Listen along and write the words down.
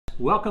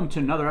Welcome to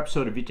another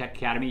episode of VTEC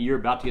Academy. You're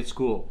about to get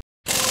schooled.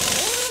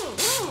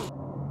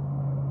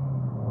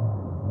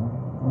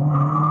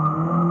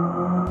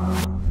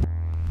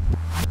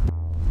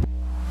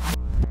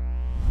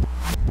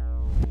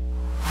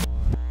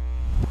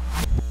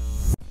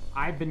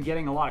 I've been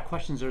getting a lot of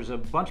questions. There's a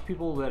bunch of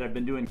people that have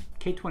been doing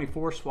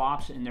K24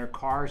 swaps in their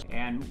cars,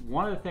 and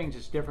one of the things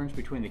that's different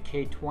between the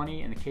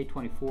K20 and the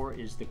K24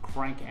 is the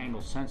crank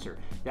angle sensor.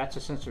 That's a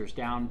sensor that's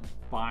down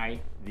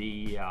by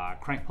the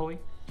crank pulley,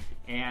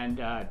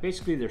 and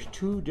basically there's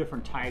two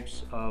different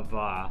types of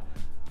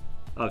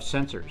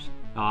sensors.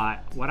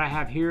 What I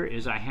have here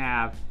is I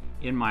have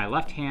in my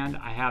left hand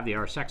I have the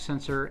RSX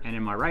sensor, and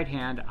in my right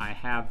hand I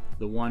have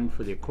the one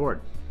for the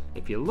Accord.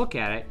 If you look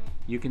at it,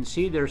 you can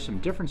see there's some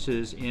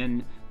differences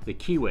in the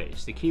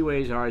keyways. The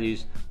keyways are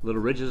these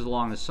little ridges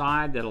along the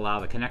side that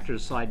allow the connector to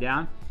slide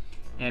down.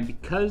 And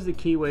because the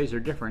keyways are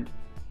different,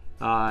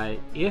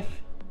 if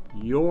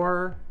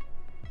your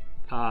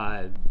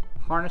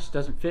harness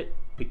doesn't fit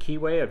the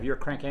keyway of your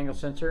crank angle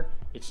sensor,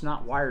 it's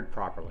not wired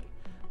properly.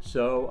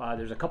 So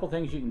there's a couple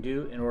things you can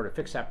do in order to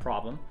fix that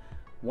problem.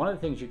 One of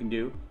the things you can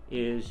do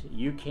is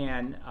you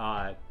can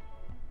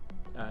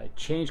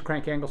change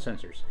crank angle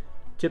sensors.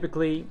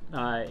 Typically,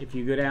 if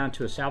you go down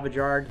to a salvage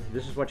yard,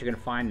 this is what you're going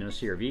to find in a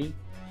CRV.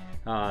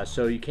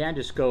 So you can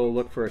just go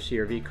look for a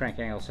CRV crank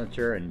angle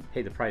sensor and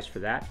pay the price for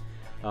that.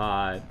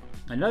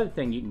 Another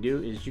thing you can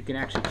do is you can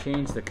actually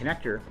change the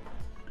connector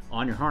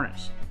on your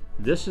harness.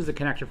 This is the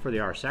connector for the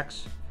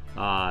RSX,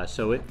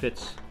 so it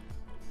fits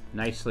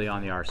nicely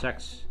on the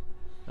RSX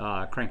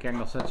crank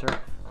angle sensor.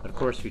 But of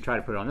course, if you try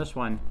to put it on this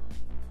one,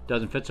 it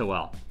doesn't fit so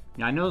well.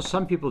 Now I know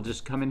some people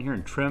just come in here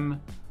and trim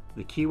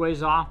the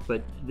keyways off,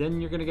 but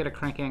then you're going to get a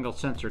crank angle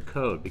sensor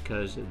code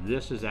because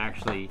this is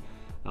actually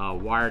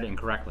wired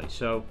incorrectly.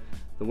 So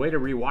the way to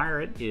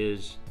rewire it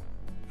is,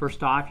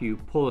 first off, you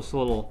pull this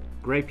little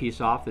gray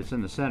piece off that's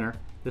in the center.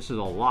 This is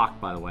a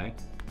lock, by the way.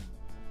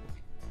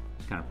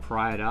 Just kind of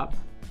pry it up,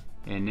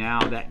 and now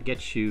that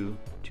gets you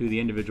to the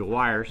individual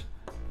wires.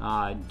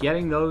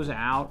 Getting those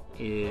out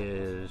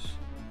is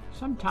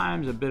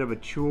sometimes a bit of a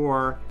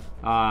chore.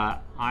 I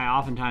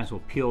oftentimes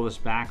will peel this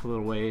back a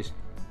little ways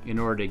in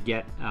order to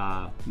get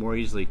more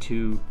easily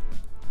to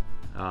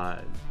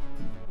the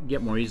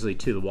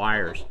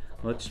wires.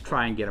 Let's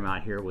try and get them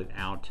out here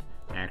without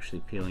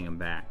actually peeling them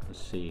back.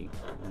 Let's see,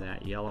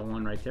 that yellow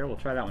one right there. We'll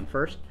try that one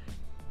first.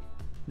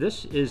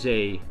 This is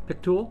a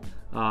pick tool.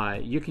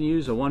 You can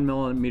use a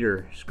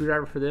 1mm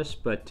screwdriver for this,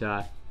 but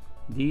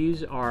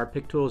these are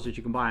pick tools that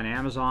you can buy on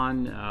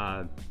Amazon.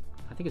 I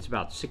think it's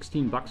about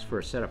 16 bucks for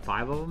a set of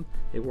 5 of them.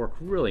 They work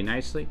really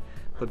nicely,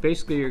 but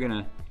basically you're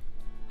gonna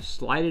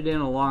slide it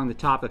in along the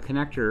top of the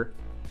connector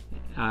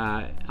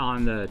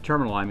on the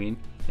terminal,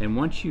 and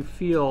once you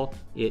feel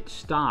it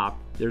stop,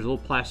 there's a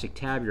little plastic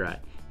tab you're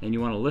at, and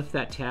you want to lift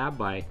that tab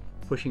by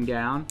pushing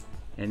down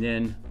and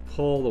then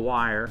pull the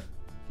wire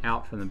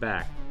out from the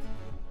back.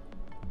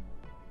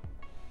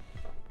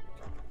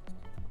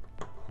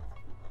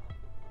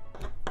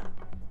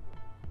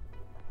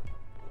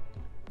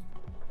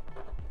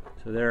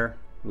 So there,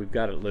 we've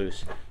got it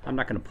loose. I'm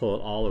not going to pull it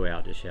all the way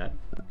out just yet.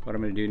 What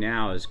I'm going to do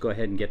now is go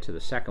ahead and get to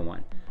the second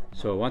one.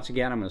 So once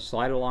again, I'm going to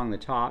slide along the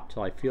top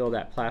till I feel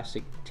that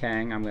plastic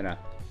tang. I'm going to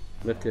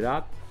lift it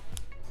up,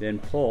 then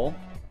pull.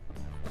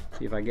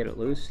 See if I get it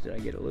loose. Did I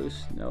get it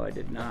loose? No, I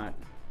did not.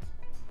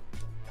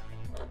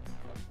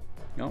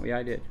 No, yeah,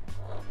 I did.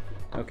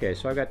 Okay,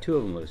 so I've got 2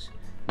 of them loose.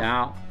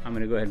 Now I'm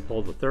going to go ahead and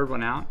pull the third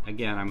one out.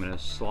 Again, I'm going to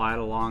slide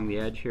along the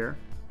edge here.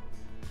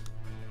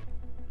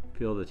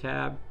 Feel the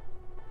tab.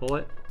 Pull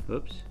it.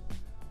 Oops,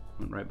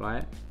 went right by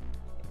it.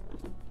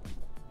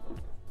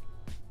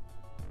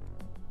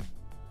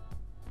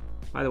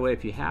 By the way,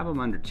 if you have them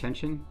under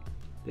tension,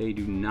 they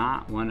do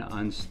not want to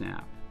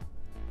unsnap.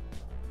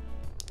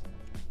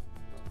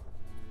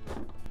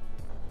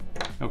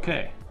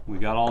 Okay, we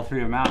got all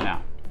 3 of them out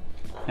now.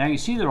 Now you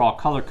see they're all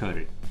color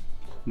coded.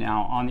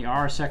 Now on the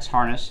RSX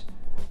harness,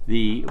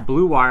 the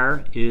blue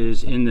wire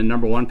is in the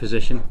number 1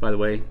 position. By the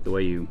way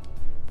you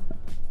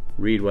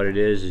read what it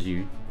is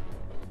you,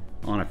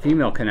 on a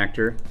female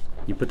connector,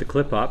 you put the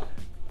clip up,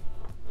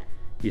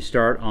 you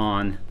start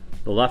on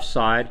the left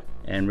side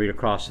and read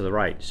across to the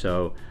right.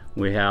 So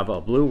we have a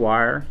blue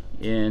wire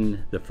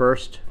in the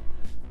first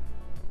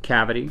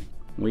cavity,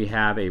 we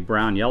have a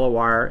brown yellow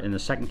wire in the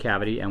second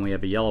cavity, and we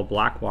have a yellow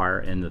black wire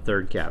in the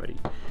third cavity.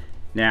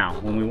 Now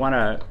when we want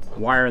to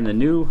wire in the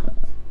new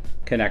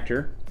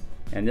connector,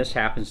 and this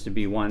happens to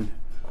be one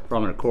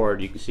from an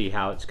Accord, you can see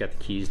how it's got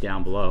the keys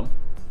down below.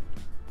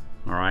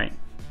 Alright,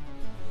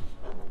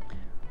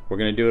 we're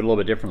going to do it a little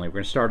bit differently. We're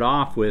going to start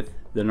off with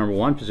the number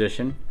 1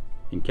 position.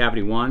 In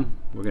cavity 1,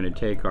 we're going to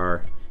take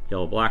our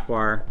yellow black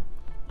wire.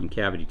 In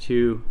cavity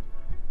 2,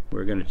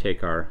 we're going to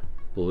take our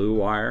blue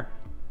wire.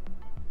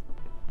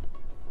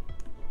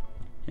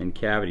 In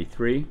cavity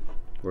 3,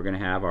 we're going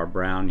to have our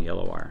brown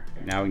yellow wire.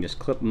 Now we can just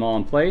clip them all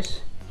in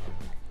place,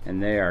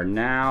 and they are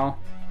now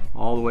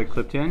all the way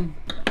clipped in,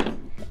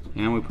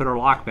 and we put our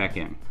lock back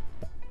in.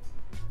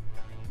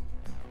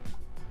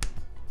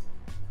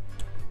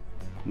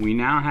 we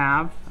now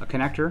have a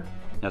connector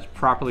that's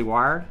properly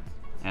wired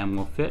and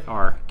will fit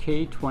our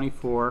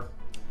K24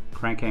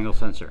 crank angle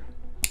sensor.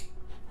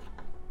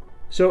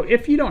 So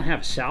if you don't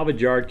have a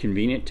salvage yard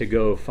convenient to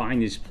go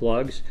find these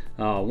plugs,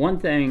 one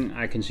thing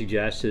I can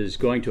suggest is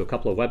going to a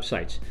couple of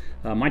websites.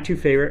 My two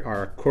favorite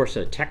are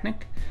Corsa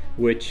Technic,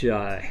 which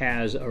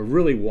has a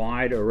really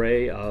wide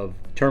array of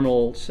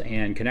terminals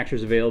and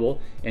connectors available,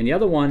 and the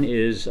other one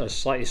is a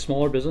slightly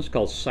smaller business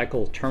called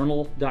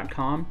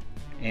cycleterminal.com,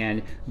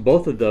 and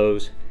both of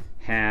those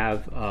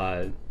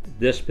have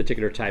this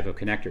particular type of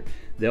connector.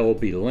 There will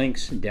be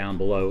links down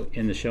below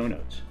in the show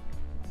notes.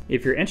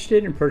 If you're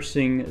interested in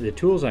purchasing the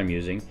tools I'm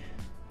using,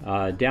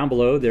 down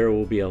below there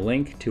will be a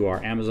link to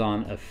our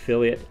Amazon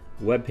affiliate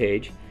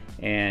webpage,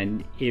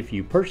 and if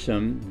you purchase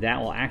them, that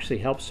will actually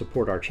help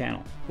support our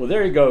channel. Well,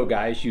 there you go,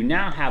 guys. You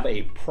now have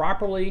a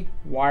properly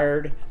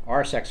wired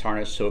RSX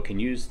harness so it can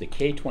use the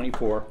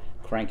K24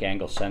 crank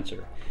angle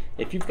sensor.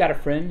 If you've got a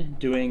friend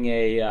doing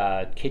a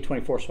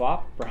K24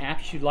 swap,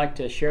 perhaps you'd like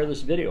to share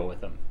this video with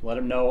them. Let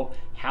them know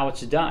how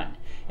it's done.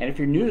 And if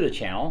you're new to the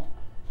channel,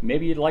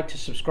 maybe you'd like to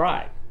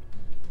subscribe.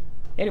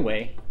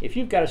 Anyway, if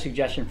you've got a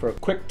suggestion for a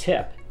quick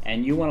tip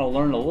and you want to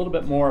learn a little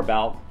bit more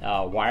about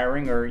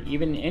wiring or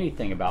even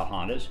anything about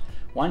Hondas,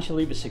 why don't you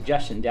leave a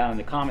suggestion down in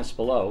the comments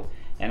below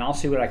and I'll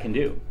see what I can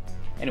do.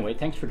 Anyway,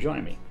 thanks for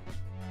joining me.